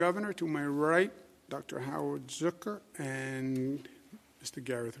Governor. To my right, Dr. Howard Zucker and Mr.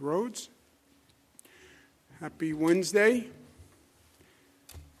 Gareth Rhodes. Happy Wednesday,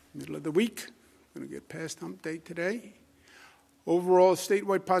 middle of the week. Going to get past hump day today. Overall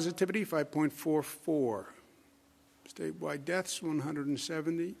statewide positivity, 5.44. Statewide deaths,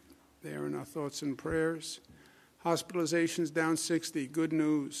 170. They are in our thoughts and prayers. Hospitalizations down 60. Good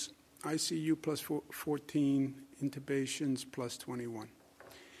news. ICU plus 14. Intubations plus 21.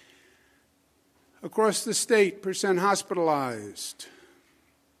 Across the state, percent hospitalized.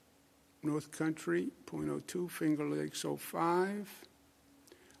 North Country, 0.02. Finger Lakes, 0.5.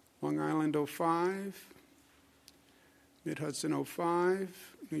 Long Island, 0.5. Mid-Hudson, 0.5.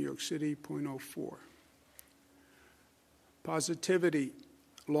 New York City, 0.04. Positivity,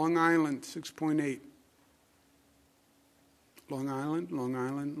 Long Island, 6.8. Long Island, Long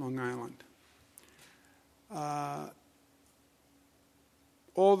Island, Long Island.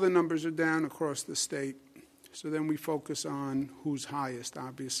 All the numbers are down across the state, so then we focus on who's highest,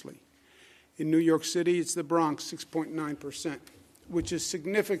 obviously. In New York City, it's the Bronx, 6.9%, which is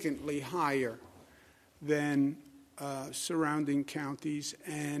significantly higher than surrounding counties,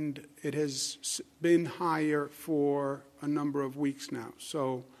 and it has been higher for a number of weeks now.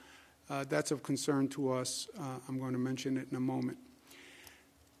 So that's of concern to us. I'm going to mention it in a moment.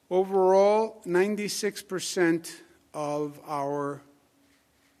 Overall, 96% of our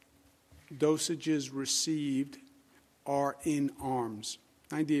dosages received are in arms,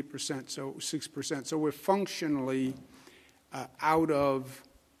 98%, so 6%. So we're functionally out of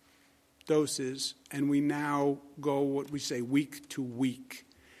doses, and we now go what we say week to week.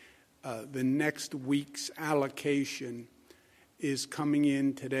 The next week's allocation is coming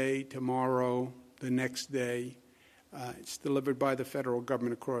in today, tomorrow, the next day. It's delivered by the federal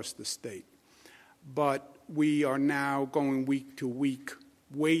government across the state. But we are now going week to week,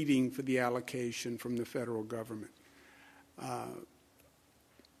 waiting for the allocation from the federal government.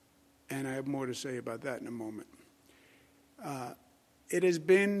 And I have more to say about that in a moment. It has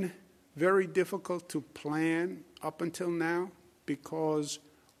been very difficult to plan up until now because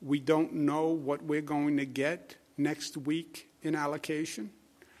we don't know what we're going to get next week in allocation.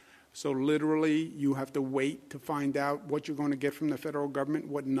 So literally, you have to wait to find out what you're going to get from the federal government,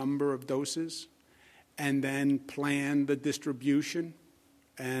 what number of doses, and then plan the distribution.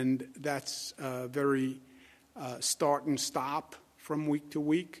 And that's very start and stop from week to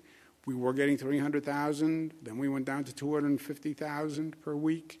week. We were getting 300,000, then we went down to 250,000 per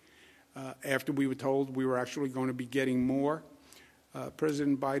week after we were told we were actually going to be getting more.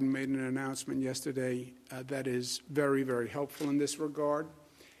 President Biden made an announcement yesterday that is very, very helpful in this regard,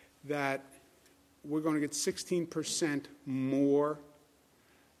 that we're going to get 16% more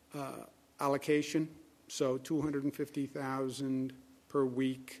allocation, so 250,000 per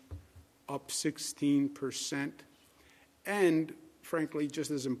week, up 16%. And frankly,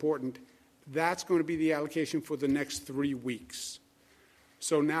 just as important, that's going to be the allocation for the next 3 weeks.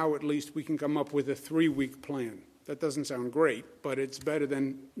 So now at least we can come up with a 3-week plan. That doesn't sound great, but it's better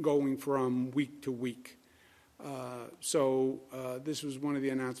than going from week to week. So this was one of the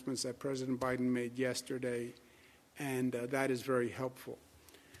announcements that President Biden made yesterday, and that is very helpful.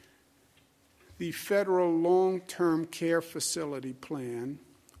 The federal long-term care facility plan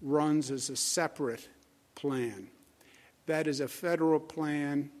runs as a separate plan. That is a federal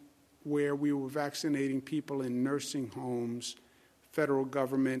plan where we were vaccinating people in nursing homes. Federal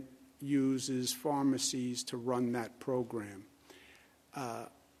government uses pharmacies to run that program.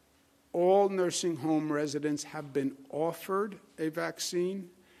 All nursing home residents have been offered a vaccine.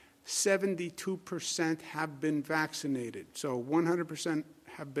 72% have been vaccinated. So 100%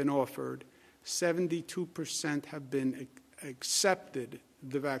 have been offered. 72% have been accepted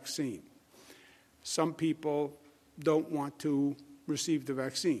the vaccine. Some people don't want to receive the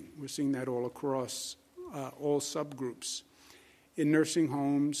vaccine. We're seeing that all across all subgroups. In nursing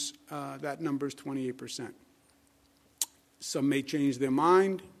homes, that number is 28%. Some may change their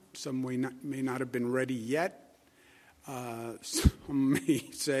mind. Some may not have been ready yet. Some may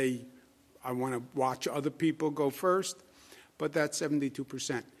say, I want to watch other people go first. But that's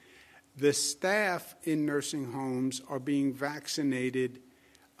 72%. The staff in nursing homes are being vaccinated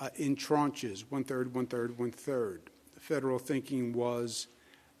in tranches, one-third, one-third, one-third. The federal thinking was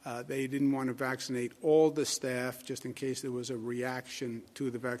they didn't want to vaccinate all the staff just in case there was a reaction to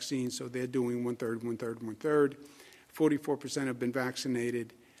the vaccine, so they're doing one-third, one-third, one-third. 44% have been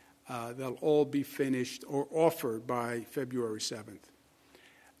vaccinated. They'll all be finished or offered by February 7th.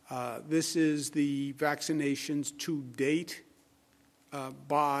 This is the vaccinations to date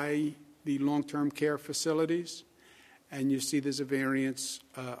by the long-term care facilities. and you see there's a variance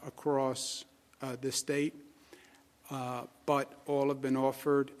across the state, but all have been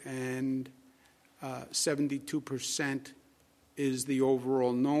offered, and 72% is the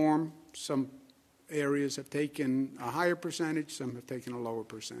overall norm. Some areas have taken a higher percentage, some have taken a lower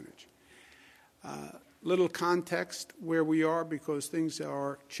percentage. Little context where we are, because things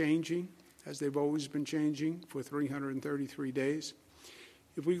are changing, as they've always been changing for 333 days.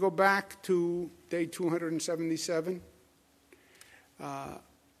 If we go back to day 277,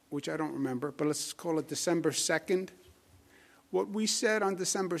 which I don't remember, but let's call it December 2nd, what we said on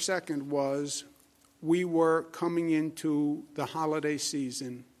December 2nd was we were coming into the holiday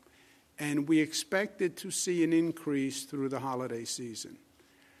season, and we expected to see an increase through the holiday season,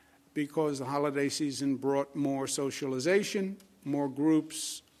 because the holiday season brought more socialization, more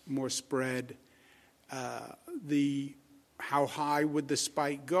groups, more spread. How high would the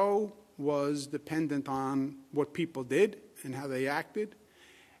spike go was dependent on what people did and how they acted.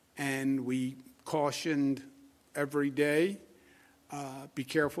 And we cautioned every day, be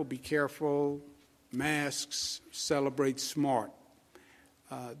careful, masks, celebrate smart.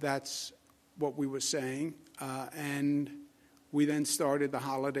 That's what we were saying. And we then started the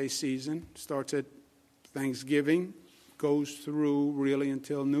holiday season, starts at Thanksgiving, goes through really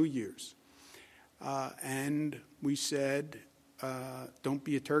until New Year's. And we said, don't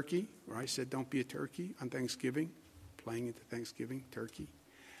be a turkey, or I said, don't be a turkey on Thanksgiving, playing into Thanksgiving, turkey.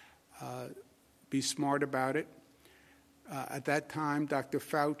 Be smart about it. At that time, Dr.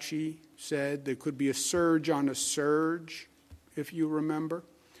 Fauci said there could be a surge on a surge, if you remember.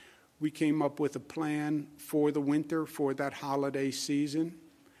 We came up with a plan for the winter, for that holiday season,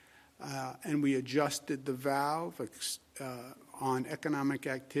 and we adjusted the valve on economic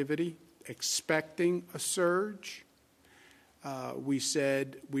activity, expecting a surge. We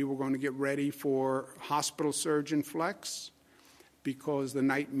said we were going to get ready for hospital surge and flex, because the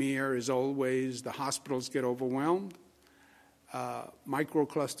nightmare is always the hospitals get overwhelmed.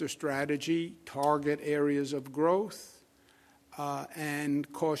 Microcluster strategy, target areas of growth,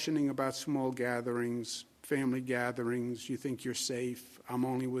 and cautioning about small gatherings, family gatherings. You think you're safe, I'm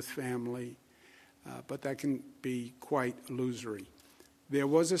only with family, but that can be quite illusory. There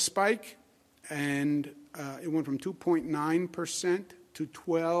was a spike, and it went from 2.9% to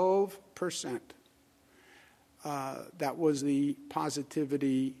 12%. That was the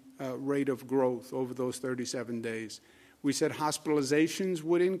positivity rate of growth over those 37 days. We said hospitalizations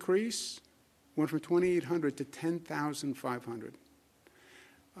would increase, went from 2,800 to 10,500.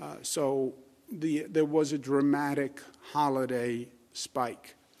 So there was a dramatic holiday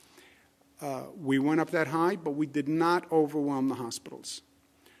spike. We went up that high, but we did not overwhelm the hospitals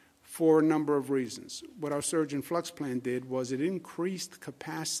for a number of reasons. What our Surge and Flex plan did was it increased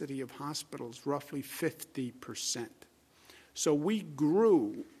capacity of hospitals roughly 50%. So we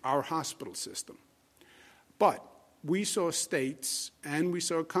grew our hospital system. But we saw states and we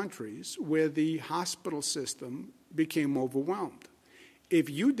saw countries where the hospital system became overwhelmed. If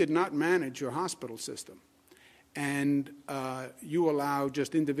you did not manage your hospital system and you allow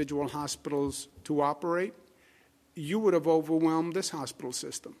just individual hospitals to operate, you would have overwhelmed this hospital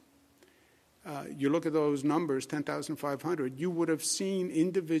system. You look at those numbers, 10,500, you would have seen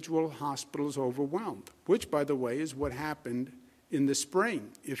individual hospitals overwhelmed, which, by the way, is what happened in the spring,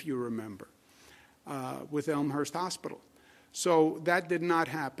 if you remember, with Elmhurst Hospital. So that did not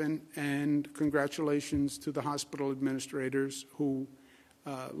happen, and congratulations to the hospital administrators who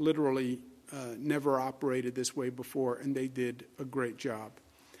literally never operated this way before, and they did a great job.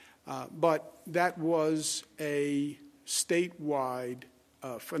 But that was a statewide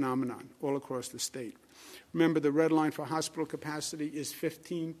phenomenon all across the state. Remember, the red line for hospital capacity is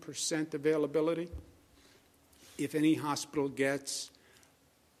 15% availability. If any hospital gets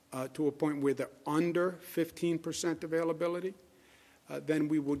to a point where they're under 15% availability, then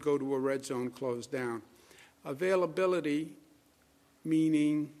we would go to a red zone, close down. Availability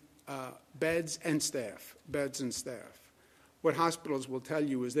meaning beds and staff. What hospitals will tell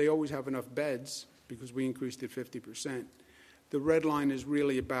you is they always have enough beds because we increased it 50%. The red line is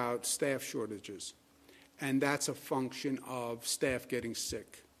really about staff shortages, and that's a function of staff getting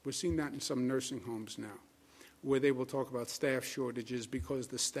sick. We're seeing that in some nursing homes now, where they will talk about staff shortages because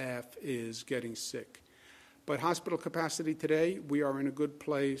the staff is getting sick. But hospital capacity today, we are in a good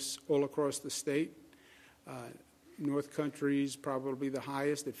place all across the state. North Country is probably the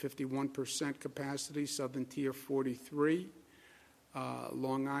highest at 51% capacity, Southern Tier 43.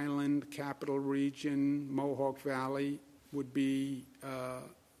 Long Island, Capital Region, Mohawk Valley would be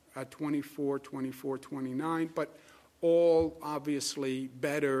at 24, 29, but all obviously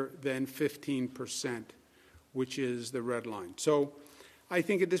better than 15%, which is the red line. So I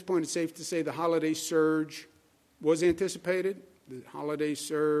think at this point it's safe to say the holiday surge was anticipated. The holiday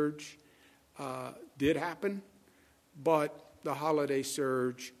surge did happen, but the holiday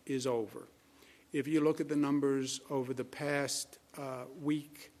surge is over. If you look at the numbers over the past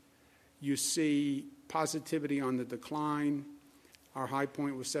week, you see positivity on the decline. Our high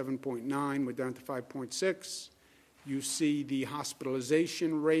point was 7.9. We're down to 5.6. You see the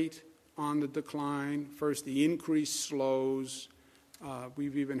hospitalization rate on the decline. First, the increase slows.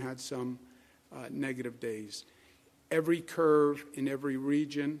 We've even had some negative days. Every curve in every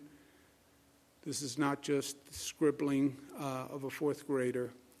region, this is not just scribbling of a fourth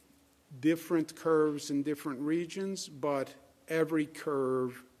grader, different curves in different regions, but every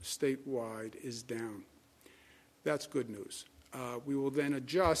curve statewide is down. That's good news. We will then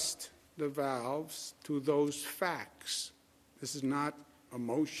adjust the valves to those facts. This is not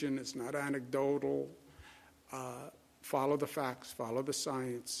emotion, it's not anecdotal. Follow the facts, follow the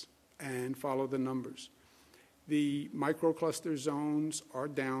science, and follow the numbers. The microcluster zones are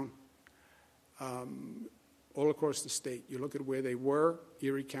down all across the state. You look at where they were.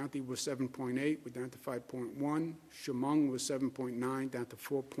 Erie County was 7.8, we're down to 5.1. Chemung was 7.9, down to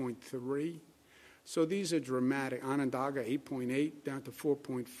 4.3. So these are dramatic. Onondaga, 8.8, down to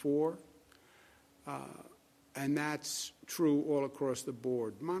 4.4. And that's true all across the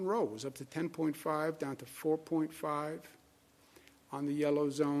board. Monroe was up to 10.5, down to 4.5 on the yellow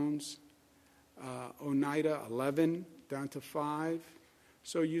zones. Oneida, 11, down to 5.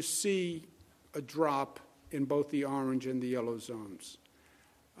 So you see a drop in both the orange and the yellow zones.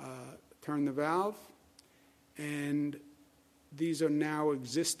 Turn the valve, and these are now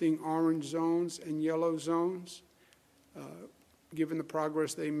existing orange zones and yellow zones. Given the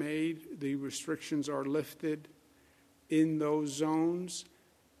progress they made, the restrictions are lifted in those zones.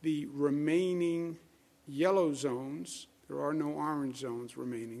 The remaining yellow zones, there are no orange zones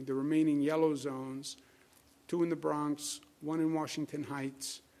remaining. The remaining yellow zones, 2 in the Bronx, 1 in Washington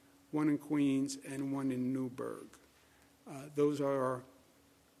Heights, 1 in Queens, and 1 in Newburgh. Those are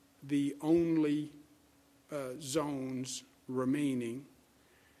the only zones remaining.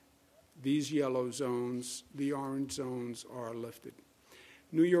 These yellow zones, the orange zones are lifted.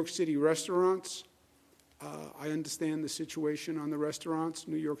 New York City restaurants, I understand the situation on the restaurants.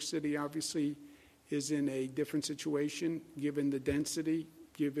 New York City obviously is in a different situation given the density,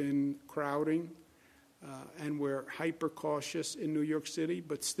 given crowding, and we're hyper cautious in New York City,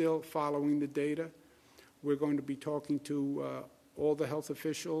 but still following the data. We're going to be talking to all the health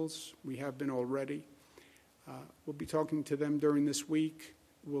officials. We have been already. We'll be talking to them during this week.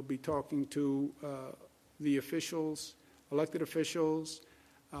 We'll be talking to the officials, elected officials.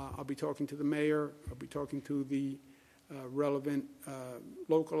 I'll be talking to the mayor. I'll be talking to the relevant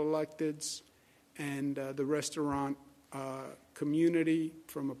local electeds and the restaurant community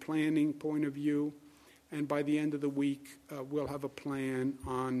from a planning point of view. And by the end of the week, we'll have a plan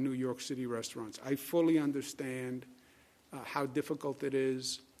on New York City restaurants. I fully understand how difficult it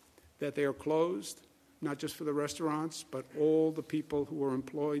is that they are closed, not just for the restaurants, but all the people who are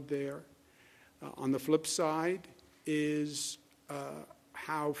employed there. On the flip side is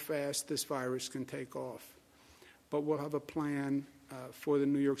how fast this virus can take off. But we'll have a plan for the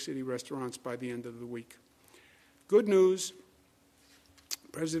New York City restaurants by the end of the week. Good news,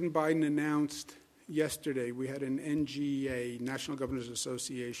 President Biden announced yesterday, we had an NGA, National Governors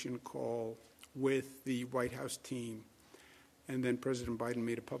Association, call with the White House team, and then President Biden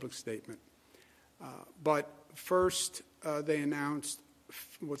made a public statement. But first, they announced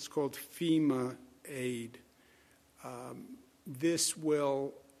what's called FEMA aid. This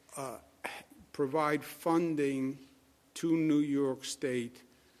will provide funding to New York State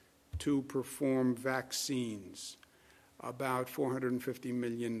to perform vaccines, about $450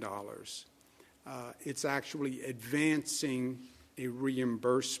 million. It's actually advancing a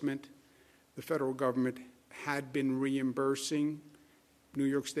reimbursement. The federal government had been reimbursing. New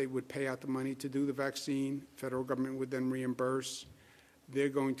York State would pay out the money to do the vaccine. Federal government would then reimburse. They're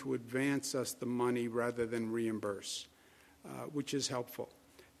going to advance us the money rather than reimburse, which is helpful.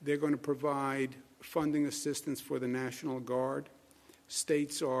 They're going to provide funding assistance for the National Guard.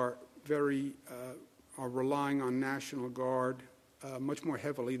 States are relying on National Guard much more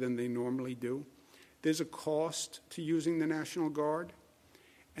heavily than they normally do. There's a cost to using the National Guard,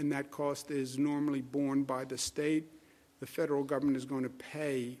 and that cost is normally borne by the state. The federal government is going to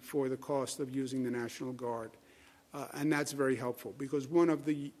pay for the cost of using the National Guard. And that's very helpful because one of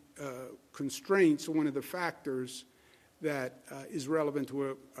the constraints, one of the factors that is relevant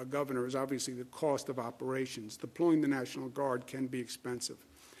to a governor is obviously the cost of operations. Deploying the National Guard can be expensive.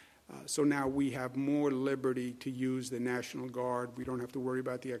 So now we have more liberty to use the National Guard. We don't have to worry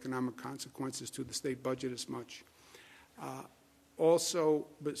about the economic consequences to the state budget as much. Also,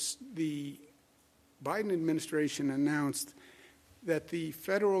 but the Biden administration announced that the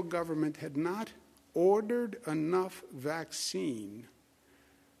federal government had not ordered enough vaccine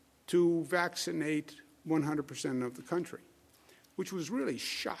to vaccinate 100% of the country, which was really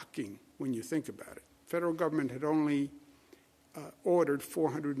shocking when you think about it. Federal government had only ordered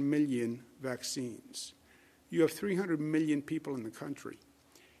 400 million vaccines. You have 300 million people in the country.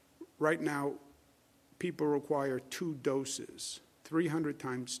 Right now, people require 2 doses. 300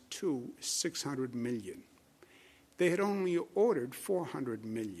 times 2 is 600 million. They had only ordered 400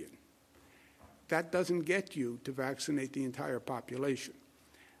 million. That doesn't get you to vaccinate the entire population.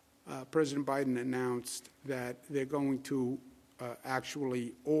 President Biden announced that they're going to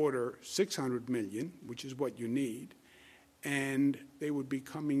actually order 600 million, which is what you need, and they would be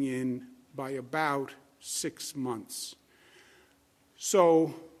coming in by about 6 months.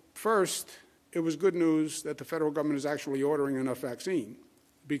 So first, it was good news that the federal government is actually ordering enough vaccine,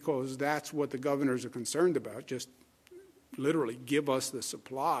 because that's what the governors are concerned about, just literally give us the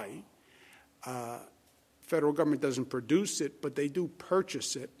supply. Federal government doesn't produce it, but they do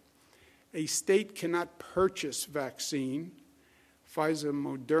purchase it. A state cannot purchase vaccine. Pfizer and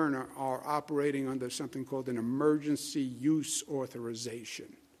Moderna are operating under something called an emergency use authorization.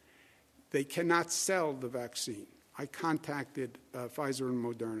 They cannot sell the vaccine. I contacted Pfizer and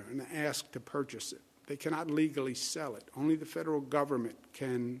Moderna and asked to purchase it. They cannot legally sell it. Only the federal government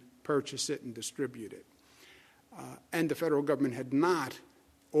can purchase it and distribute it. And the federal government had not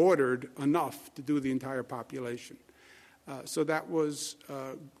ordered enough to do the entire population. So that was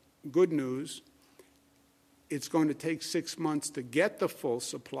good news. It's going to take 6 months to get the full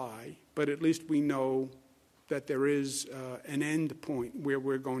supply, but at least we know that there is an end point where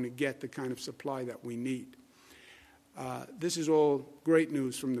we're going to get the kind of supply that we need. This is all great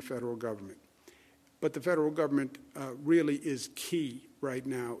news from the federal government. But the federal government really is key right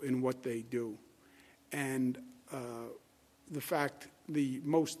now in what they do. And the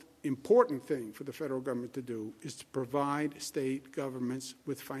most important thing for the federal government to do is to provide state governments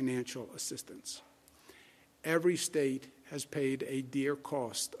with financial assistance. Every state has paid a dear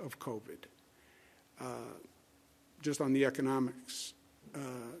cost of COVID. Just on the economics,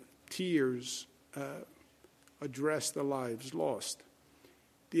 tears address the lives lost.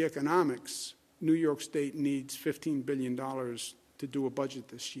 The economics, New York State needs $15 billion to do a budget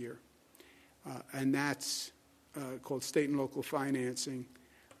this year. And that's called state and local financing,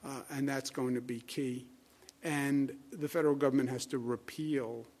 and that's going to be key. And the federal government has to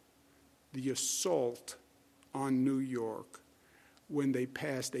repeal the assault on New York when they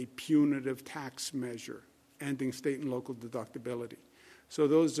passed a punitive tax measure, ending state and local deductibility. So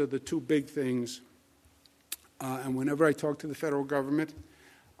those are the 2 big things. And whenever I talk to the federal government,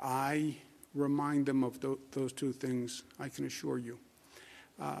 I remind them of those 2 things, I can assure you.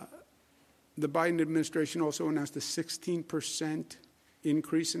 The Biden administration also announced a 16%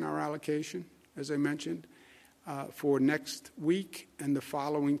 increase in our allocation, as I mentioned, for next week and the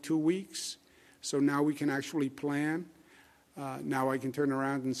following 2 weeks. So now we can actually plan. Now I can turn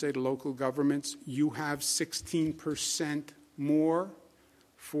around and say to local governments, you have 16% more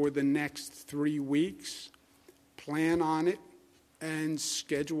for the next 3 weeks. Plan on it and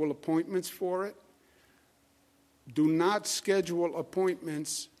schedule appointments for it. Do not schedule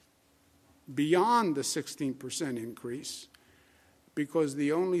appointments beyond the 16% increase, because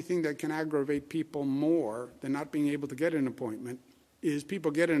the only thing that can aggravate people more than not being able to get an appointment is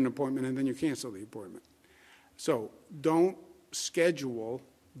people get an appointment and then you cancel the appointment. So don't schedule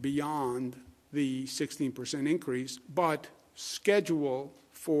beyond the 16% increase, but schedule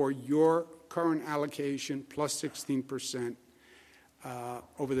for your current allocation plus 16%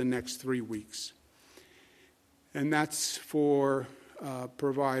 over the next 3 weeks. And that's for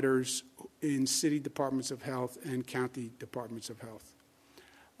providers in city departments of health and county departments of health.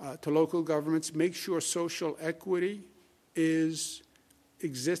 To local governments, make sure social equity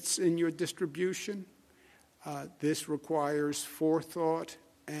exists in your distribution. This requires forethought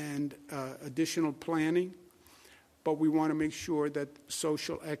and additional planning, but we want to make sure that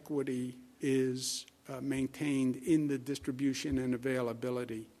social equity is maintained in the distribution and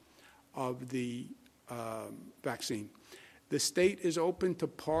availability of the vaccine. The state is open to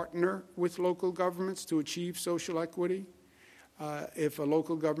partner with local governments to achieve social equity. If a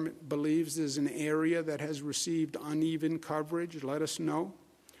local government believes there's an area that has received uneven coverage, let us know.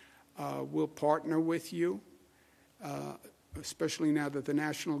 We'll partner with you, especially now that the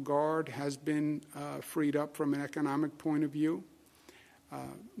National Guard has been freed up from an economic point of view.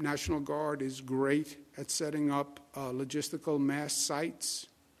 National Guard is great at setting up logistical mass sites.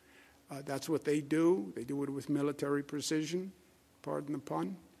 That's what they do. They do it with military precision, pardon the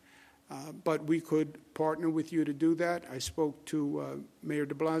pun. But we could partner with you to do that. I spoke to Mayor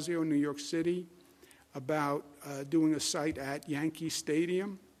de Blasio in New York City about doing a site at Yankee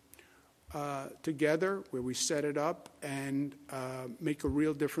Stadium together, where we set it up and make a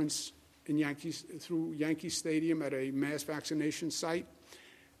real difference in through Yankee Stadium at a mass vaccination site.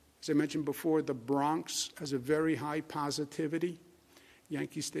 As I mentioned before, the Bronx has a very high positivity.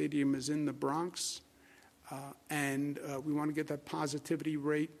 Yankee Stadium is in the Bronx, and we want to get that positivity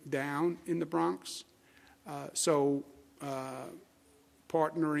rate down in the Bronx. So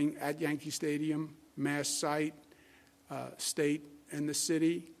partnering at Yankee Stadium, mass site, state, and the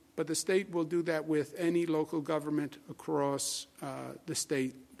city. But the state will do that with any local government across the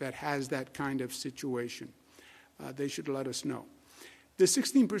state that has that kind of situation. They should let us know. The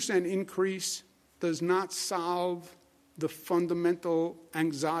 16% increase does not solve the fundamental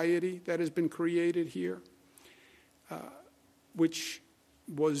anxiety that has been created here, which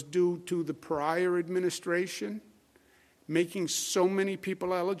was due to the prior administration making so many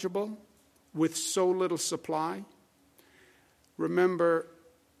people eligible with so little supply. Remember,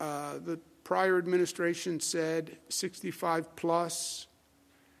 the prior administration said 65 plus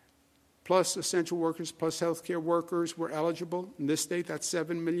essential workers, plus healthcare workers were eligible. In this state, that's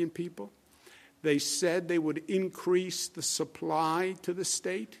 7 million people. They said they would increase the supply to the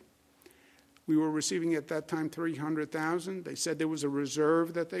state. We were receiving at that time 300,000. They said there was a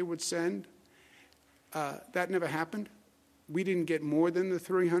reserve that they would send. That never happened. We didn't get more than the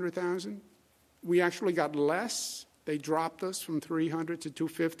 300,000. We actually got less. They dropped us from 300 to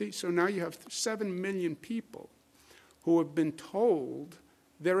 250. So now you have 7 million people who have been told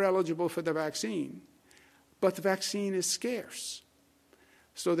they're eligible for the vaccine, but the vaccine is scarce.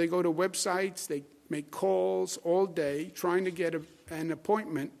 So they go to websites, they make calls all day trying to get an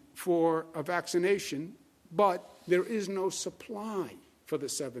appointment for a vaccination, but there is no supply for the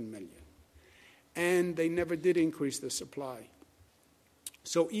 7 million. And they never did increase the supply.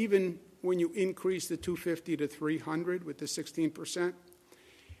 So even when you increase the 250 to 300 with the 16%,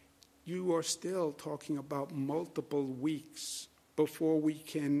 you are still talking about multiple weeks before we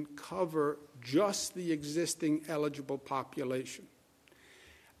can cover just the existing eligible population.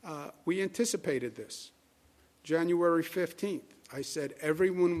 We anticipated this. January 15th, I said,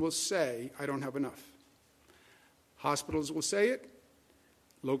 everyone will say, I don't have enough. Hospitals will say it.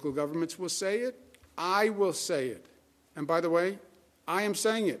 Local governments will say it. I will say it. And by the way, I am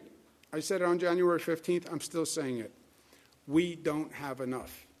saying it. I said it on January 15th. I'm still saying it. We don't have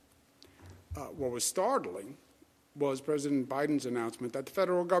enough. What was startling was President Biden's announcement that the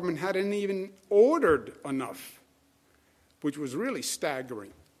federal government hadn't even ordered enough, which was really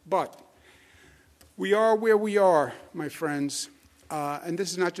staggering. But we are where we are, my friends, and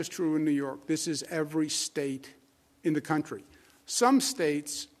this is not just true in New York. This is every state in the country. Some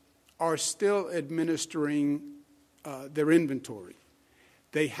states are still administering their inventory.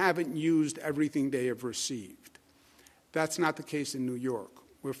 They haven't used everything they have received. That's not the case in New York.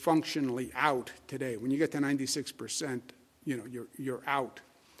 We're functionally out today. When you get to 96%, you're out.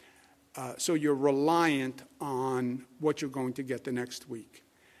 So you're reliant on what you're going to get the next week.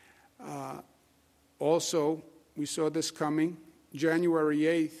 Also, we saw this coming. January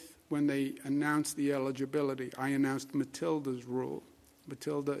 8th, when they announced the eligibility, I announced Matilda's rule.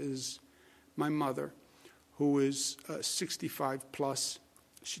 Matilda is my mother, who is 65 plus.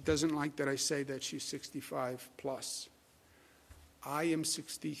 She doesn't like that I say that she's 65 plus. I am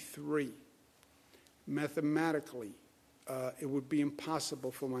 63. Mathematically, it would be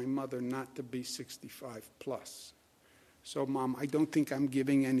impossible for my mother not to be 65 plus. So, Mom, I don't think I'm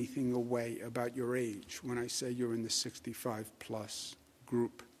giving anything away about your age when I say you're in the 65 plus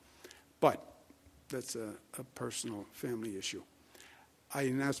group. But that's a personal family issue. I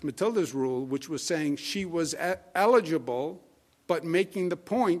announced Matilda's rule, which was saying she was eligible, but making the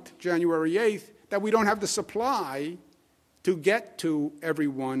point, January 8th, that we don't have the supply to get to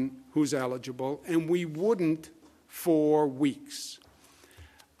everyone who's eligible, and we wouldn't for weeks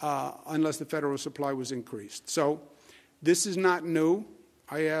unless the federal supply was increased. So this is not new.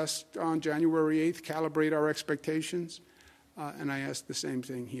 I asked on January 8th, calibrate our expectations, and I asked the same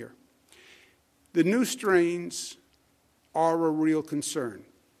thing here. The new strains are a real concern.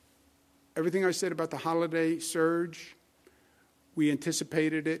 Everything I said about the holiday surge, we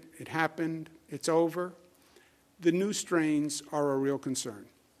anticipated it, it happened, it's over. The new strains are a real concern,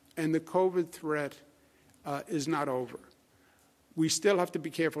 and the COVID threat is not over. We still have to be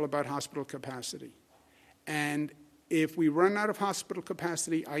careful about hospital capacity. And If we run out of hospital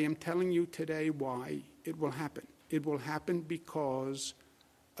capacity, I am telling you today why it will happen. It will happen because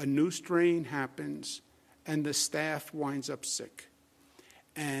a new strain happens and the staff winds up sick.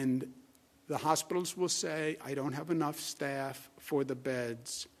 And the hospitals will say, I don't have enough staff for the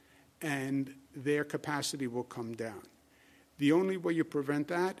beds, and their capacity will come down. The only way you prevent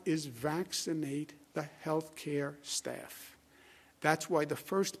that is vaccinate the healthcare staff. That's why the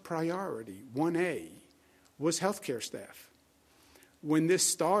first priority, 1A, was healthcare staff. When this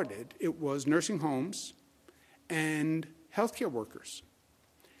started, it was nursing homes and healthcare workers,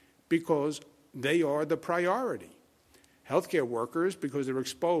 because they are the priority. Healthcare workers, because they're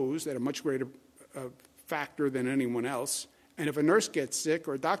exposed at a much greater factor than anyone else. And if a nurse gets sick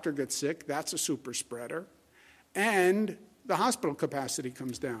or a doctor gets sick, that's a super spreader. And the hospital capacity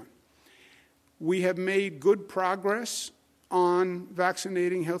comes down. We have made good progress on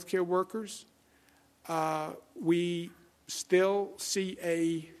vaccinating healthcare workers. We still see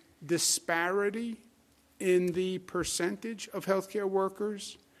a disparity in the percentage of healthcare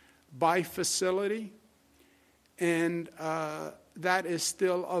workers by facility, and that is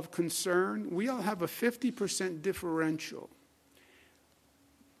still of concern. We'll have a 50% differential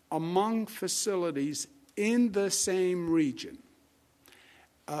among facilities in the same region.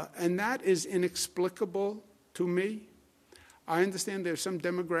 And that is inexplicable to me. I understand there's some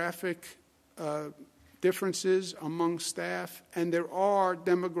demographic differences among staff, and there are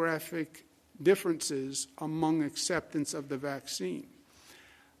demographic differences among acceptance of the vaccine,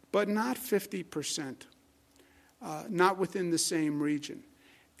 but not 50%, not within the same region.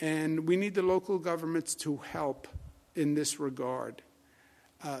 And we need the local governments to help in this regard.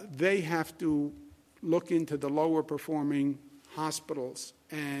 They have to look into the lower performing hospitals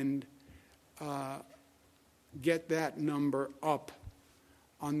and get that number up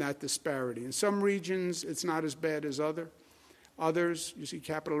on that disparity. In some regions, it's not as bad as others. You see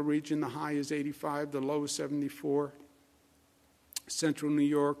Capital Region, the high is 85, the low is 74. Central New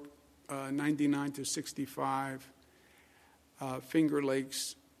York, 99 to 65. Finger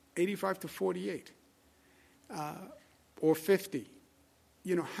Lakes, 85 to 48, or 50.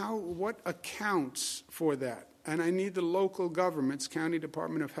 You know, what accounts for that? And I need the local governments, County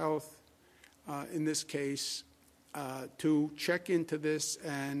Department of Health, in this case, to check into this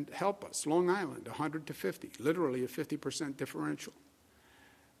and help us. Long Island, 100 to 50, literally a 50% differential.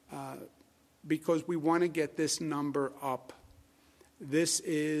 Because we want to get this number up. This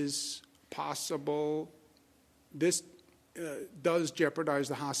is possible. This does jeopardize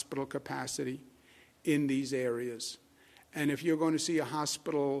the hospital capacity in these areas. And if you're going to see a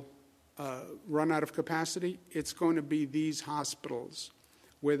hospital run out of capacity, it's going to be these hospitals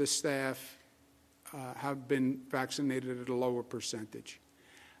where the staff have been vaccinated at a lower percentage.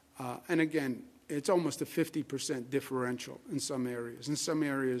 And again, it's almost a 50% differential in some areas. In some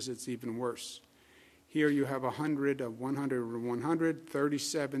areas, it's even worse. Here you have 100, 100,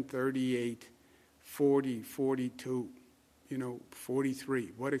 37, 38, 40, 42,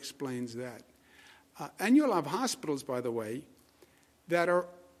 43. What explains that? And you'll have hospitals, by the way, that are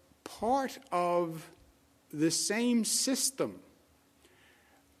part of the same system.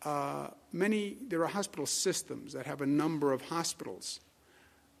 There are hospital systems that have a number of hospitals.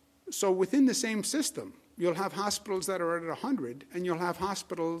 So within the same system, you'll have hospitals that are at 100, and you'll have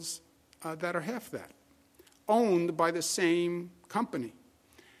hospitals that are half that, owned by the same company.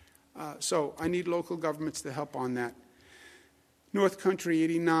 So I need local governments to help on that. North Country,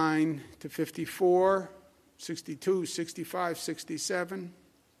 89 to 54, 62, 65, 67.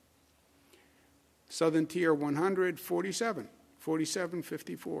 Southern Tier, 100, 47, 47,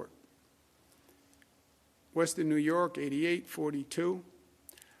 54. Western New York, 88, 42.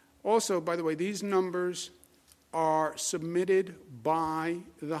 Also, by the way, these numbers are submitted by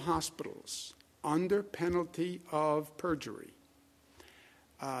the hospitals under penalty of perjury.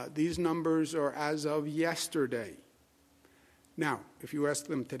 These numbers are as of yesterday. Now, if you ask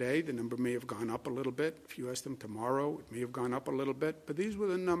them today, the number may have gone up a little bit. If you ask them tomorrow, it may have gone up a little bit. But these were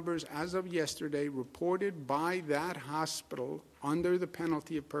the numbers as of yesterday reported by that hospital under the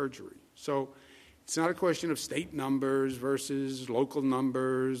penalty of perjury. So it's not a question of state numbers versus local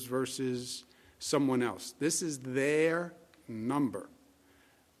numbers versus someone else. This is their number,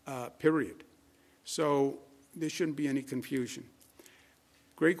 period. So there shouldn't be any confusion.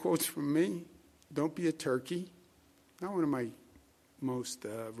 Great quotes from me. Don't be a turkey. Not one of my most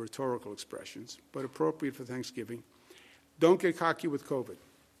rhetorical expressions, but appropriate for Thanksgiving. Don't get cocky with COVID.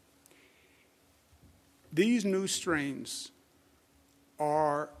 These new strains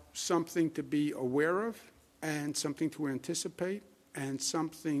are something to be aware of and something to anticipate and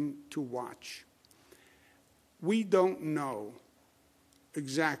something to watch. we don't know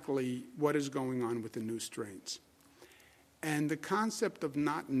exactly what is going on with the new strains. And the concept of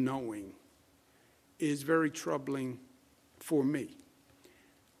not knowing is very troubling for me.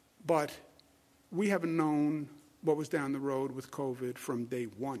 But we haven't known what was down the road with COVID from day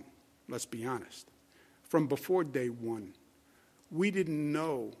one, let's be honest. From before day one, we didn't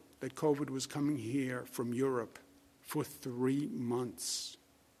know that COVID was coming here from Europe for 3 months.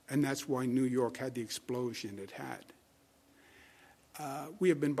 And that's why New York had the explosion it had. We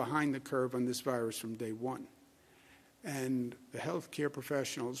have been behind the curve on this virus from day one. And the healthcare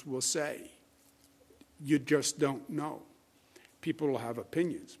professionals will say, you just don't know. People will have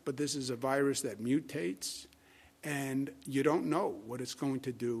opinions, but this is a virus that mutates, and you don't know what it's going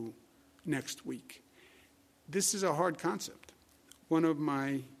to do next week. This is a hard concept. One of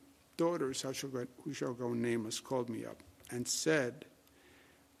my daughters, who shall go nameless, called me up and said,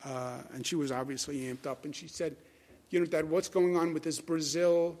 and she was obviously amped up, and she said, Dad, what's going on with this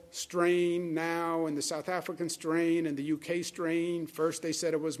Brazil strain now and the South African strain and the UK strain? First they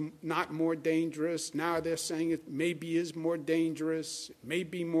said it was not more dangerous. Now they're saying it maybe is more dangerous, it may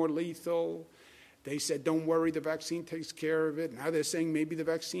be more lethal. They said, don't worry, the vaccine takes care of it. Now they're saying maybe the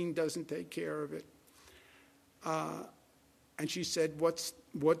vaccine doesn't take care of it. And she said, what's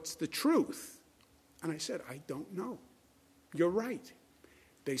the truth? And I said, I don't know. You're right.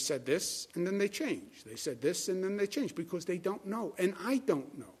 They said this, and then they changed. They said this, and then they changed, because they don't know, and I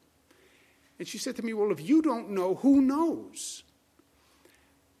don't know. And she said to me, well, if you don't know, who knows?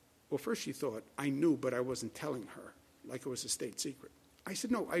 Well, first she thought I knew, but I wasn't telling her, like it was a state secret. I said,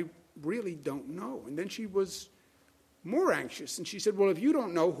 no, I really don't know. And then she was more anxious, and she said, well, if you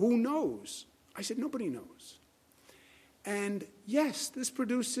don't know, who knows? I said, nobody knows. And yes, this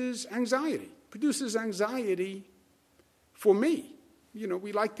produces anxiety for me.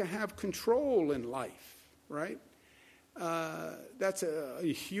 We like to have control in life, right? That's a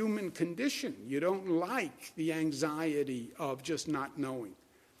human condition. You don't like the anxiety of just not knowing.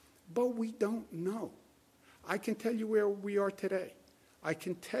 But we don't know. I can tell you where we are today. I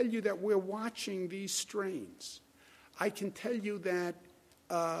can tell you that we're watching these strains. I can tell you that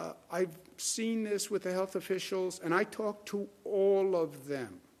I've seen this with the health officials, and I talk to all of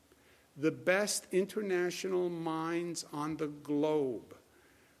them. The best international minds on the globe,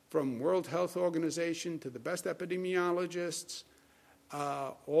 from World Health Organization to the best epidemiologists,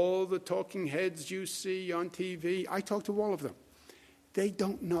 all the talking heads you see on TV, I talk to all of them. They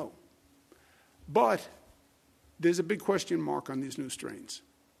don't know. But there's a big question mark on these new strains.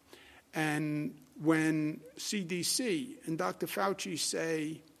 And when CDC and Dr. Fauci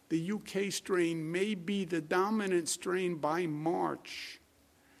say the UK strain may be the dominant strain by March,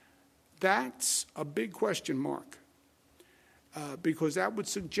 that's a big question mark, because that would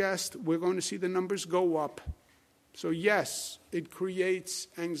suggest we're going to see the numbers go up. So yes, it creates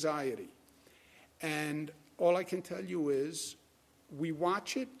anxiety. And all I can tell you is we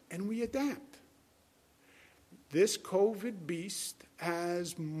watch it and we adapt. This COVID beast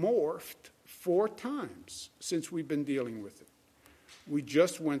has morphed 4 times since we've been dealing with it. We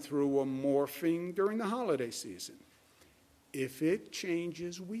just went through a morphing during the holiday season. If it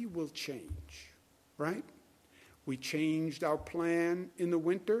changes, we will change, right? We changed our plan in the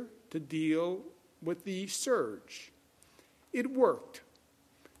winter to deal with the surge. It worked.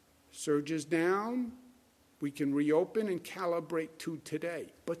 Surge is down. We can reopen and calibrate to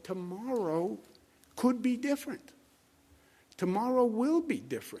today. But tomorrow could be different. Tomorrow will be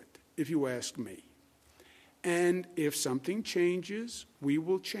different, if you ask me. And if something changes, we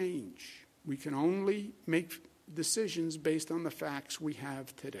will change. We can only make decisions based on the facts we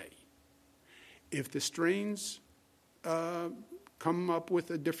have today. If the strains come up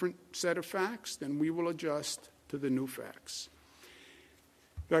with a different set of facts, then we will adjust to the new facts.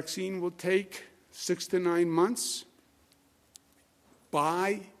 Vaccine will take 6 to 9 months.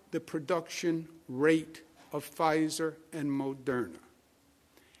 By the production rate of Pfizer and Moderna.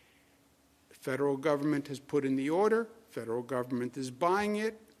 The federal government has put in the order. Federal government is buying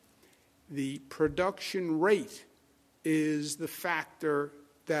it. The production rate is the factor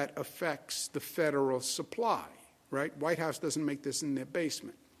that affects the federal supply, right? White House doesn't make this in their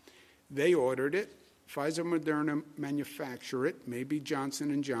basement. They ordered it. Pfizer, Moderna manufacture it, maybe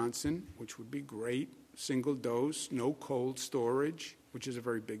Johnson & Johnson, which would be great, single dose, no cold storage, which is a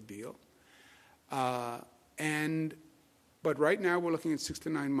very big deal. But right now we're looking at 6 to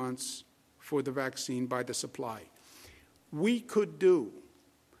 9 months for the vaccine by the supply. We could do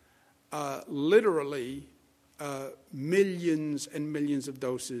literally millions and millions of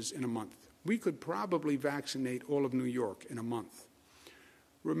doses in a month. We could probably vaccinate all of New York in a month.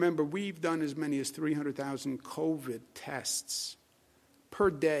 Remember, we've done as many as 300,000 COVID tests per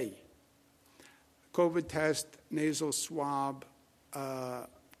day. COVID test, nasal swab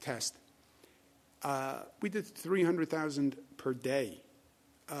test. We did 300,000 per day.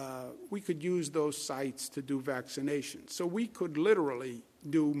 We could use those sites to do vaccinations. So we could literally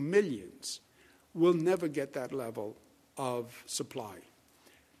do millions. We'll never get that level of supply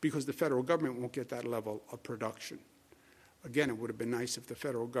because the federal government won't get that level of production. Again, it would have been nice if the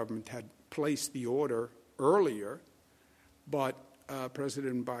federal government had placed the order earlier, but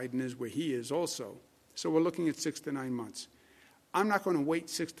President Biden is where he is also. So we're looking at 6 to 9 months. I'm not going to wait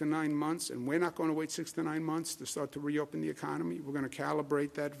 6 to 9 months, and we're not going to wait 6 to 9 months to start to reopen the economy. We're going to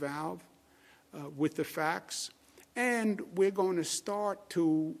calibrate that valve with the facts, and we're going to start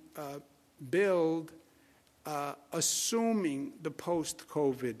to build assuming the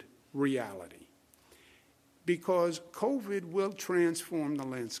post-COVID reality, because COVID will transform the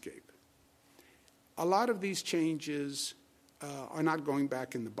landscape. A lot of these changes are not going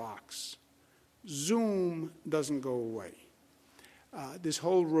back in the box. Zoom doesn't go away. This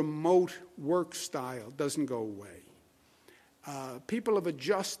whole remote work style doesn't go away. People have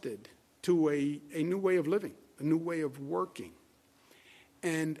adjusted to a new way of living, a new way of working.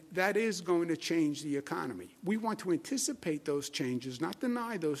 And that is going to change the economy. We want to anticipate those changes, not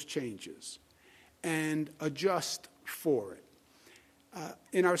deny those changes, and adjust for it.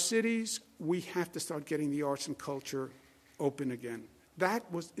 In our cities, we have to start getting the arts and culture open again. That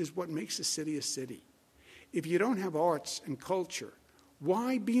is what makes a city a city. If you don't have arts and culture,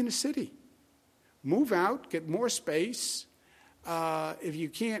 why be in a city? Move out, get more space. If you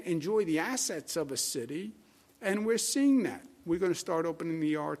can't enjoy the assets of a city, and we're seeing that. We're going to start opening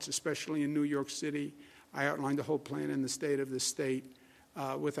the arts, especially in New York City. I outlined the whole plan in the state of the state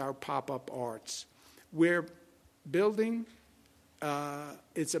with our pop-up arts. We're building,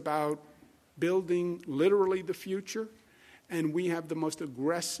 it's about building literally the future, and we have the most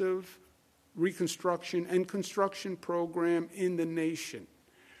aggressive reconstruction and construction program in the nation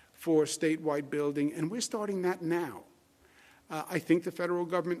for statewide building, and we're starting that now. I think the federal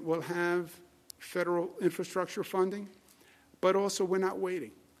government will have federal infrastructure funding, but also we're not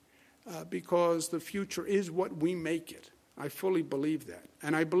waiting because the future is what we make it. I fully believe that.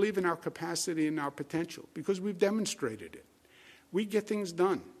 And I believe in our capacity and our potential because we've demonstrated it. We get things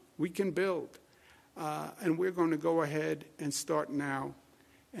done. We can build. And we're going to go ahead and start now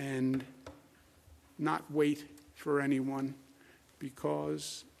and not wait for anyone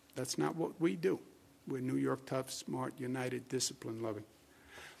because that's not what we do. We're New York tough, smart, united, discipline loving.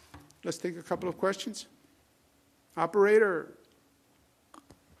 Let's take a couple of questions. Operator.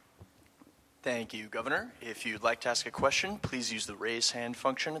 Thank you, Governor. If you'd like to ask a question, please use the raise hand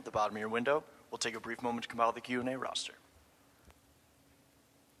function at the bottom of your window. We'll take a brief moment to compile the Q&A roster.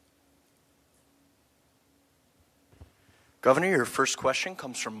 Governor, your first question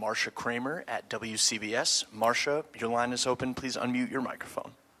comes from Marcia Kramer at WCBS. Marcia, your line is open. Please unmute your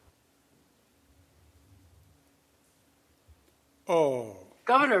microphone. Oh.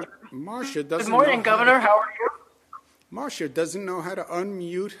 Governor. Marcia doesn't Good morning, Governor. How are you? Marcia doesn't know how to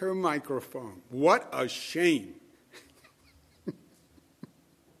unmute her microphone. What a shame.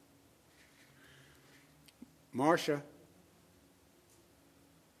 Marcia.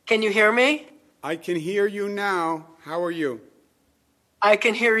 Can you hear me? I can hear you now. How are you? I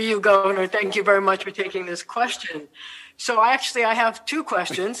can hear you, Governor. Thank you very much for taking this question. So I have two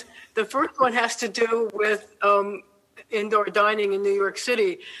questions. The first one has to do with indoor dining in New York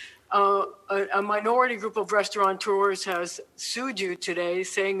City. A minority group of restaurateurs has sued you today,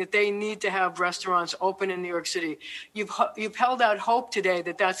 saying that they need to have restaurants open in New York City. You've held out hope today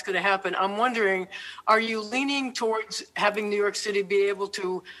that that's going to happen. I'm wondering, are you leaning towards having New York City be able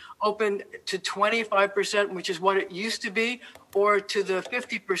to open to 25%, which is what it used to be, or to the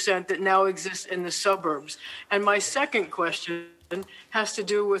 50% that now exists in the suburbs? And my second question has to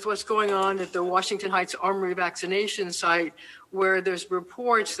do with what's going on at the Washington Heights Armory vaccination site, where there's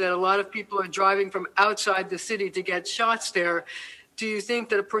reports that a lot of people are driving from outside the city to get shots there. Do you think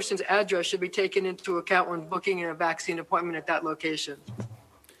that a person's address should be taken into account when booking a vaccine appointment at that location?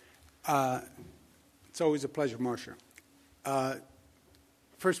 It's always a pleasure, Marcia.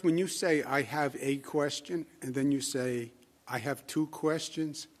 First, when you say I have a question, and then you say I have two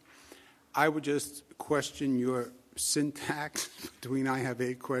questions, I would just question your syntax between I have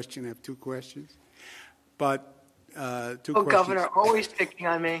a question, I have two questions. But two questions. Governor, always picking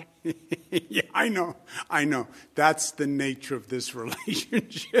on me. Yeah, I know. That's the nature of this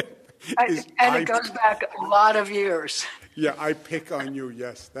relationship. It goes back a lot of years. Yeah, I pick on you.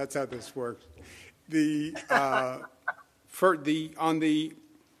 Yes, that's how this works. On the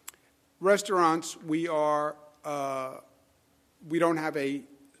Restaurants, we don't have a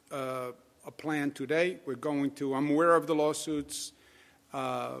plan today. We're going to. I'm aware of the lawsuits.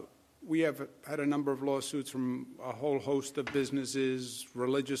 We have had a number of lawsuits from a whole host of businesses,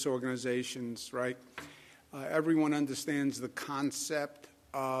 religious organizations, right? Everyone understands the concept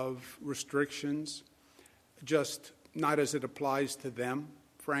of restrictions, just not as it applies to them,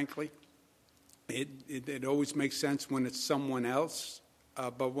 frankly. It always makes sense when it's someone else,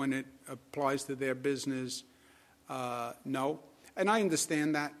 but when it applies to their business, no. And I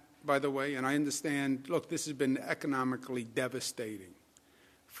understand that, by the way, and I understand, look, this has been economically devastating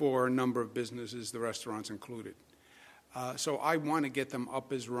for a number of businesses, the restaurants included. So I want to get them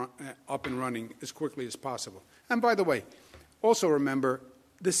up and running as quickly as possible. And by the way, also remember,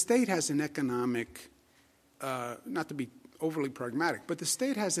 the state has an economic, not to be overly pragmatic, but the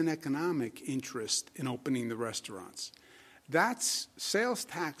state has an economic interest in opening the restaurants. That's sales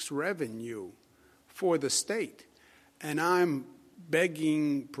tax revenue for the state. And I'm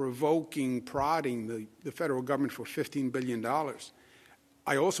begging, provoking, prodding the federal government for $15 billion.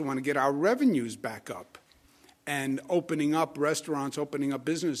 I also want to get our revenues back up. And opening up restaurants, opening up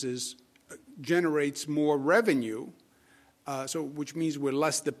businesses generates more revenue, which means we're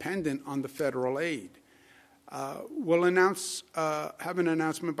less dependent on the federal aid. We'll have an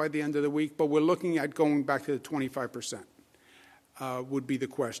announcement by the end of the week, but we're looking at going back to the 25%, would be the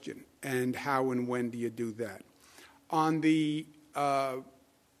question. And how and when do you do that? On the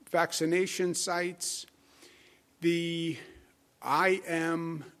vaccination sites, I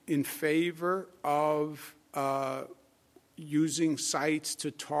am in favor of using sites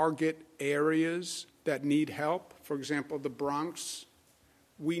to target areas that need help. For example, the Bronx.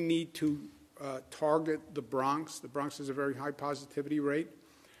 We need to target the Bronx. The Bronx has a very high positivity rate.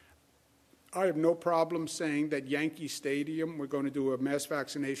 I have no problem saying that Yankee Stadium, we're going to do a mass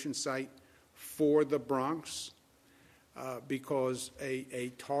vaccination site for the Bronx because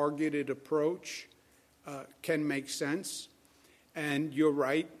a targeted approach can make sense. And you're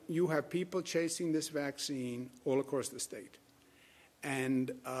right, you have people chasing this vaccine all across the state. And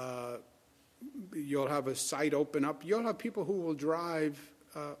you'll have a site open up. You'll have people who will drive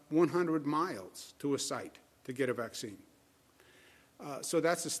 100 miles to a site to get a vaccine. So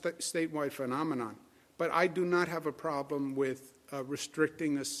that's a statewide phenomenon. But I do not have a problem with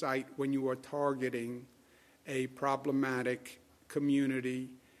restricting a site when you are targeting a problematic community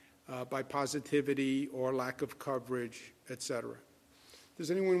by positivity or lack of coverage, et cetera.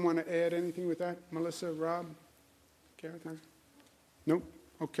 Does anyone want to add anything with that? Melissa, Rob, Gareth? No?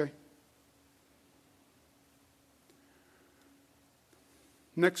 Okay.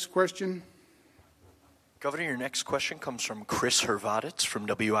 Next question. Governor, your next question comes from Chris Hervoditz from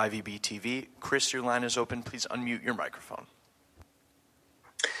WIVB-TV. Chris, your line is open. Please unmute your microphone.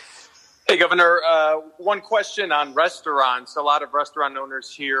 Hey, Governor. One question on restaurants. A lot of restaurant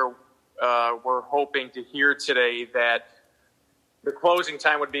owners here were hoping to hear today that the closing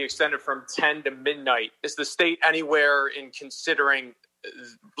time would be extended from 10 to midnight. Is the state anywhere in considering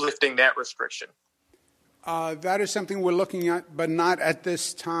lifting that restriction? That is something we're looking at, but not at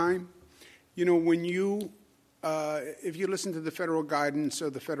this time. You know, when if you listen to the federal guidance or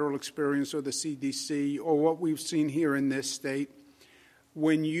the federal experience or the CDC or what we've seen here in this state,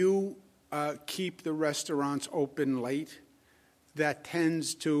 when you keep the restaurants open late, that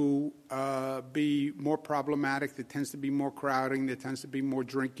tends to be more problematic. There tends to be more crowding. There tends to be more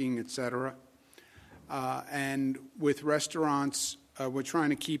drinking, et cetera. And with restaurants, we're trying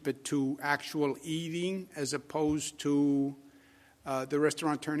to keep it to actual eating as opposed to the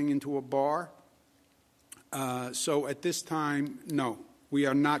restaurant turning into a bar. So at this time, no, we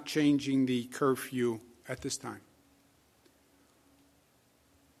are not changing the curfew at this time.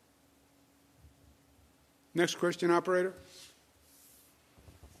 Next question, operator.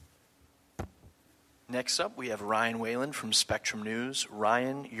 Next up, we have Ryan Whalen from Spectrum News.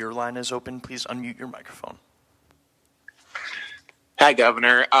 Ryan, your line is open. Please unmute your microphone. Hi,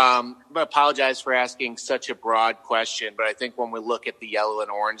 Governor. I apologize for asking such a broad question, but I think when we look at the yellow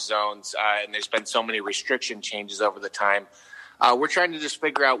and orange zones, and there's been so many restriction changes over the time, we're trying to just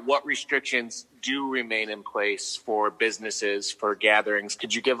figure out what restrictions do remain in place for businesses, for gatherings.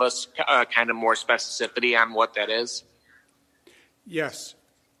 Could you give us kind of more specificity on what that is? Yes.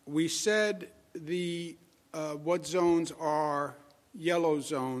 We said what zones are yellow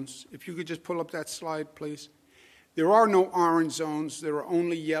zones. If you could just pull up that slide, please. There are no orange zones. There are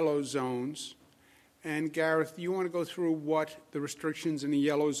only yellow zones. And Gareth, do you want to go through what the restrictions in the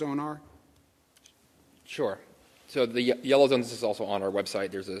yellow zone are? Sure. So the yellow zones is also on our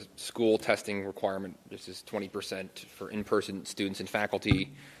website. There's a school testing requirement. This is 20% for in-person students and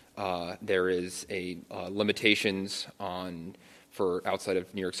faculty. There is limitations for outside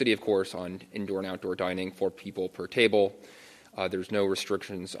of New York City, of course, on indoor and outdoor dining, 4 people per table. There's no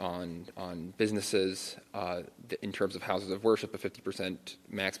restrictions on businesses in terms of houses of worship, a 50%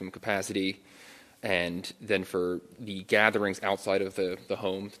 maximum capacity. And then for the gatherings outside of the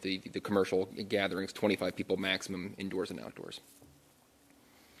home, the commercial gatherings, 25 people maximum indoors and outdoors.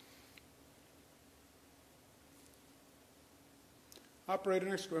 Operator,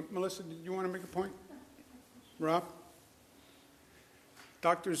 next. Melissa, did you want to make a point? Rob?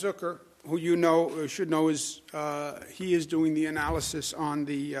 Dr. Zucker, who you know, should know, he is doing the analysis on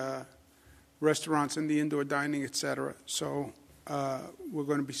the restaurants and the indoor dining, et cetera. So we're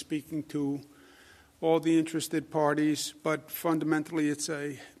going to be speaking to all the interested parties, but fundamentally it's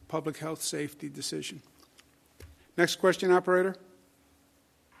a public health safety decision. Next question, operator.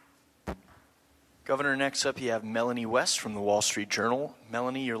 Governor, next up you have Melanie West from the Wall Street Journal.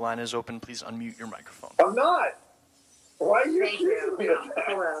 Melanie, your line is open. Please unmute your microphone. I'm not. Why are you accusing me of that?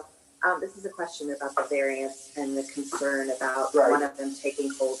 Hello. This is a question about the variants and the concern about one of them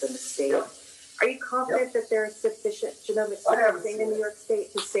taking hold in the state. Are you confident that there is sufficient genomic sequencing in New York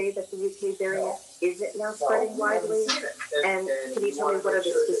State to say that the UK variant isn't now spreading widely? And can you tell me what are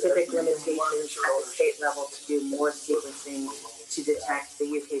the specific limitations at the state level to do more sequencing to detect the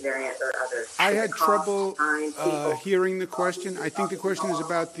UK variant or others? I had trouble hearing the question. I think the question is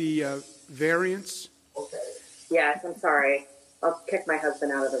about the variants. Yes, I'm sorry. I'll kick my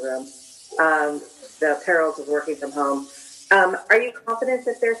husband out of the room. The perils of working from home. Are you confident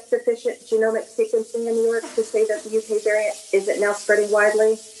that there's sufficient genomic sequencing in New York to say that the UK variant isn't now spreading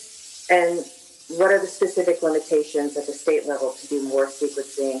widely? And what are the specific limitations at the state level to do more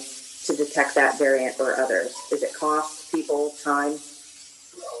sequencing to detect that variant or others? Is it cost, people, time?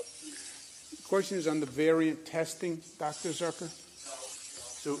 The question is on the variant testing, Dr. Zucker.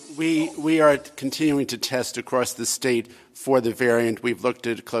 So we are continuing to test across the state for the variant. We've looked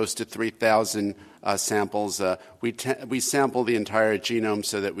at close to 3,000 samples. We sample the entire genome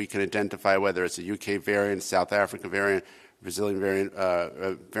so that we can identify whether it's a UK variant, South Africa variant, Brazilian variant,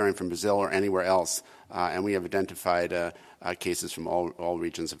 variant from Brazil, or anywhere else. And we have identified cases from all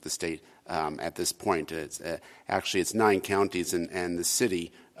regions of the state at this point. Actually, it's 9 counties and the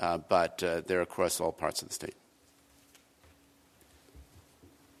city, but they're across all parts of the state.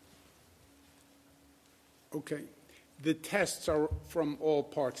 Okay. The tests are from all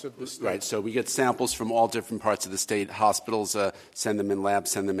parts of the state. Right. So we get samples from all different parts of the state. Hospitals send them in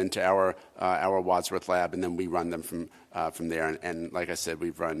labs, send them into our Wadsworth lab, and then we run them from there. And like I said,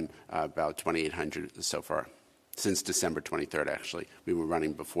 we've run about 2,800 so far since December 23rd, actually. We were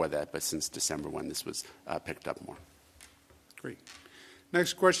running before that, but since December when this was picked up more. Great.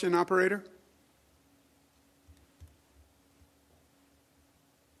 Next question, operator.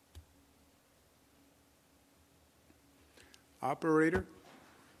 Operator.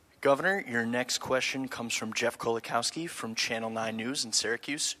 Governor, your next question comes from Jeff Kolakowski from Channel 9 News in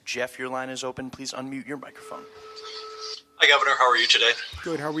Syracuse. Jeff, your line is open. Please unmute your microphone. Hi, Governor. How are you today?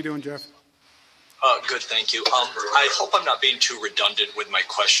 Good. How are we doing, Jeff? Good, thank you. I hope I'm not being too redundant with my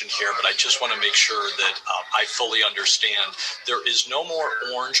question here, but I just want to make sure that I fully understand. There is no more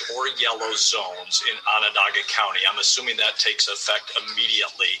orange or yellow zones in Onondaga County. I'm assuming that takes effect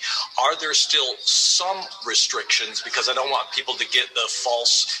immediately. Are there still some restrictions? Because I don't want people to get the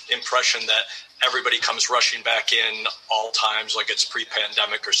false impression that everybody comes rushing back in all times like it's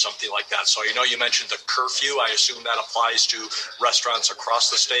pre-pandemic or something like that. So I know you mentioned the curfew. I assume that applies to restaurants across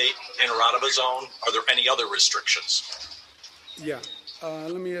the state, in or out of a zone. Are there any other restrictions? Yeah.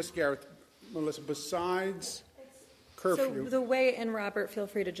 Let me ask Garrett, Melissa, besides curfew. So the way, and Robert, feel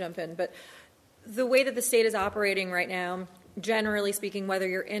free to jump in, but the way that the state is operating right now, generally speaking, whether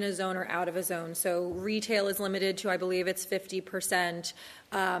you're in a zone or out of a zone. So retail is limited to, I believe it's 50%.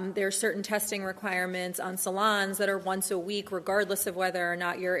 There are certain testing requirements on salons that are once a week, regardless of whether or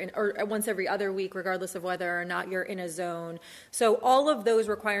not you're in, or once every other week, regardless of whether or not you're in a zone. So all of those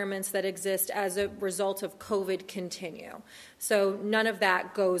requirements that exist as a result of COVID continue. So none of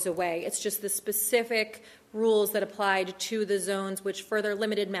that goes away. It's just the specific rules that applied to the zones, which further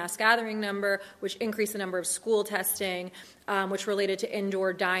limited mass gathering number, which increased the number of school testing, which related to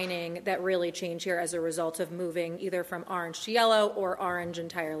indoor dining, that really changed here as a result of moving either from orange to yellow or orange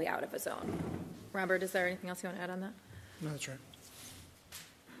entirely out of a zone. Robert, is there anything else you want to add on that? No, that's right.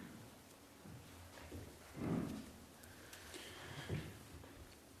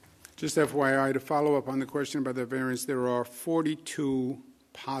 Just FYI, to follow up on the question about the variants, there are 42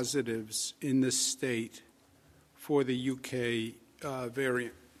 positives in the state for the UK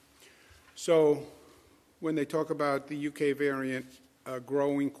variant. So when they talk about the UK variant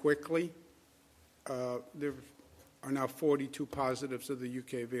growing quickly. There are now 42 positives of the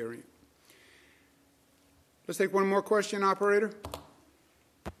UK variant. Let's take one more question, operator.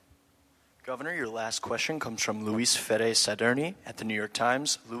 Governor, your last question comes from Luis Fede Saderni at the New York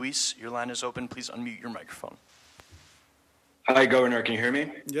Times. Luis, your line is open. Please unmute your microphone. Hi, Governor. Can you hear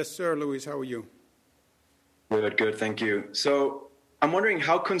me? Yes, sir, Luis. How are you? Good. Thank you. So I'm wondering,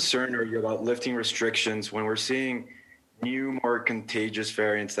 how concerned are you about lifting restrictions when we're seeing new, more contagious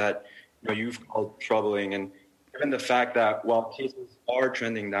variants that you've called troubling, and given the fact that while cases are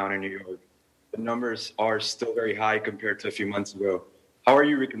trending down in New York, the numbers are still very high compared to a few months ago? How are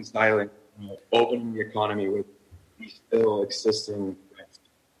you reconciling opening the economy with these still existing risks?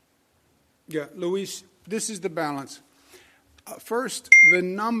 Yeah, Luis, this is the balance. First, the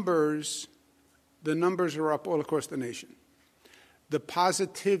numbers are up all across the nation. The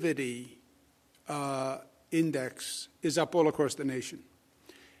positivity index is up all across the nation.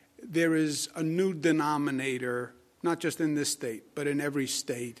 There is a new denominator, not just in this state, but in every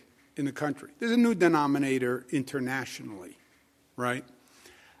state in the country. There's a new denominator internationally, right?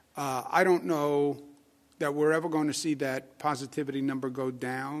 I don't know that we're ever going to see that positivity number go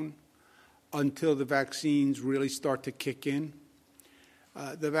down until the vaccines really start to kick in.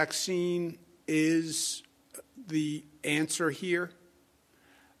 The vaccine is the answer here,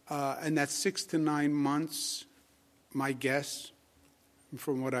 and that's 6 to 9 months, my guess,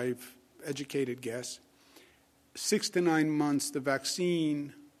 from what I've educated guess. 6 to 9 months, the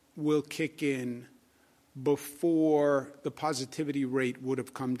vaccine will kick in before the positivity rate would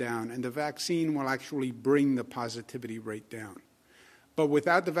have come down, and the vaccine will actually bring the positivity rate down. But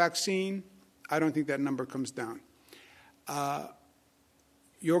without the vaccine, I don't think that number comes down.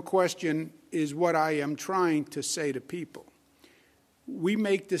 Your question is what I am trying to say to people. We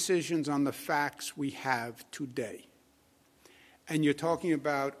make decisions on the facts we have today. And you're talking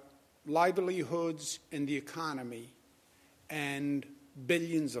about livelihoods and the economy and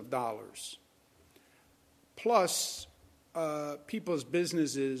billions of dollars, plus people's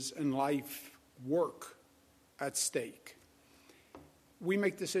businesses and life work at stake. We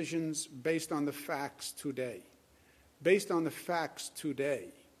make decisions based on the facts today. Based on the facts today,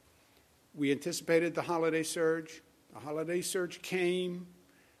 we anticipated the holiday surge. The holiday surge came.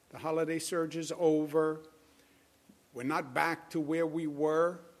 The holiday surge is over. We're not back to where we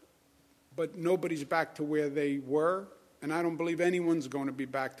were, but nobody's back to where they were, and I don't believe anyone's going to be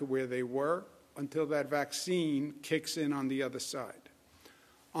back to where they were until that vaccine kicks in on the other side.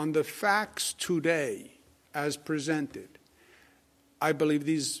 On the facts today, as presented, I believe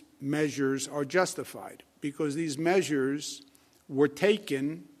these measures are justified because these measures were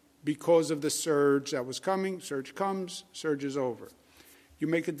taken because of the surge that was coming. Surge comes, surge is over. You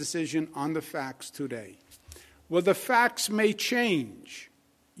make a decision on the facts today. Well, the facts may change.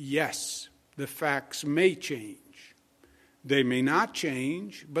 Yes, the facts may change. They may not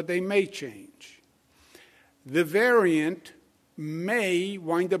change, but they may change. The variant may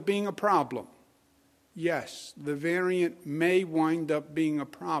wind up being a problem. Yes, the variant may wind up being a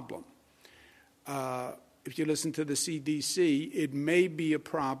problem. If you listen to the CDC, it may be a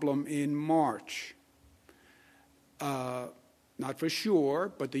problem in March. Not for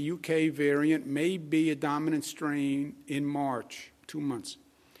sure, but the UK variant may be a dominant strain in March, 2 months.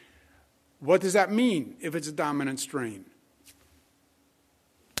 What does that mean if it's a dominant strain?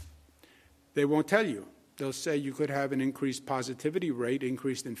 They won't tell you. They'll say you could have an increased positivity rate,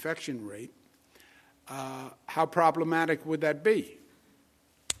 increased infection rate. How problematic would that be?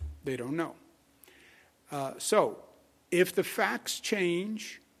 They don't know. So if the facts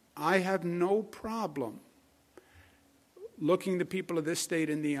change, I have no problem looking the people of this state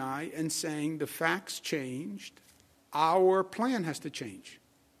in the eye and saying the facts changed, our plan has to change.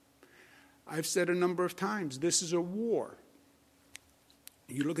 I've said a number of times, this is a war.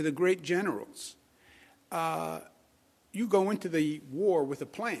 You look at the great generals. You go into the war with a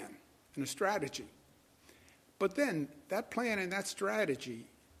plan and a strategy. But then that plan and that strategy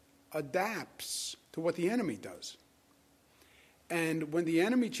adapts to what the enemy does. And when the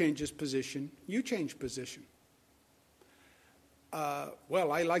enemy changes position, you change position.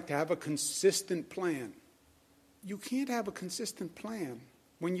 Well, I like to have a consistent plan. You can't have a consistent plan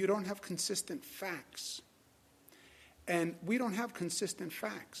when you don't have consistent facts. And we don't have consistent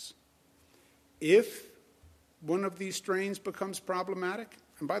facts. If one of these strains becomes problematic,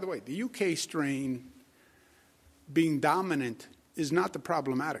 and by the way, the UK strain being dominant is not the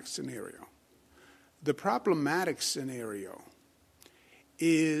problematic scenario. The problematic scenario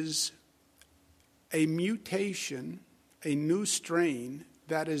is a mutation, a new strain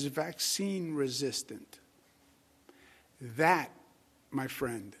that is vaccine resistant. That my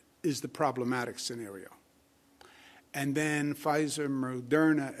friend, is the problematic scenario. And then Pfizer,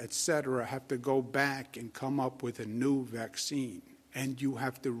 Moderna, et cetera, have to go back and come up with a new vaccine, and you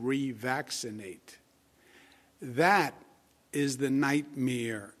have to revaccinate. That is the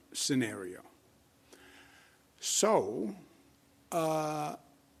nightmare scenario. So,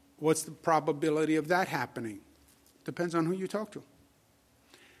 what's the probability of that happening? Depends on who you talk to.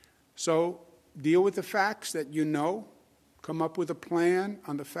 So, deal with the facts that you know. Come up with a plan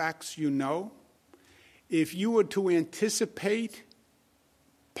on the facts you know. If you were to anticipate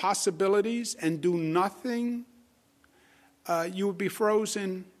possibilities and do nothing, you would be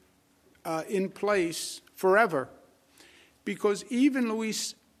frozen in place forever. Because even,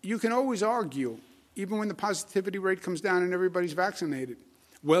 Luis, you can always argue, even when the positivity rate comes down and everybody's vaccinated,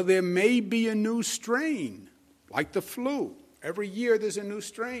 well, there may be a new strain, like the flu. Every year there's a new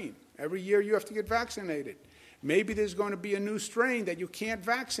strain. Every year you have to get vaccinated. Maybe there's going to be a new strain that you can't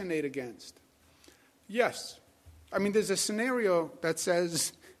vaccinate against. Yes. I mean, there's a scenario that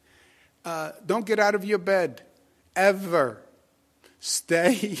says, don't get out of your bed, ever.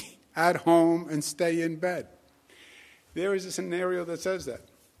 Stay at home and stay in bed. There is a scenario that says that.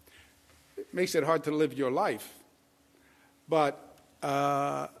 It makes it hard to live your life. But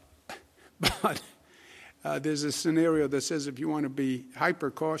there's a scenario that says if you want to be hyper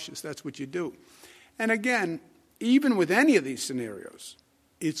cautious, that's what you do. And again, even with any of these scenarios,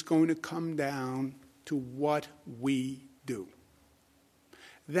 it's going to come down to what we do.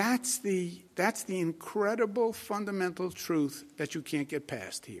 That's the incredible fundamental truth that you can't get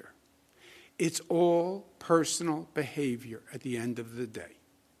past here. It's all personal behavior at the end of the day.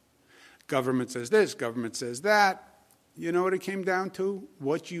 Government says this, government says that. You know what it came down to?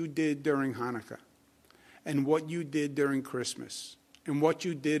 What you did during Hanukkah, and what you did during Christmas, and what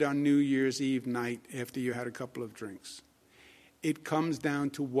you did on New Year's Eve night after you had a couple of drinks. It comes down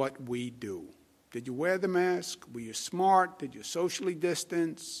to what we do. Did you wear the mask? Were you smart? Did you socially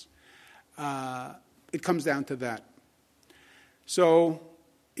distance? It comes down to that. So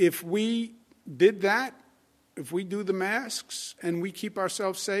if we did that, if we do the masks and we keep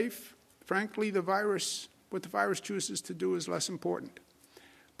ourselves safe, frankly, what the virus chooses to do is less important.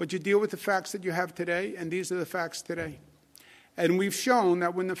 But you deal with the facts that you have today, and these are the facts today. And we've shown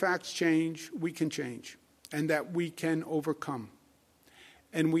that when the facts change, we can change, and that we can overcome.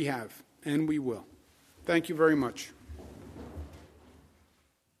 And we have. And we will. Thank you very much.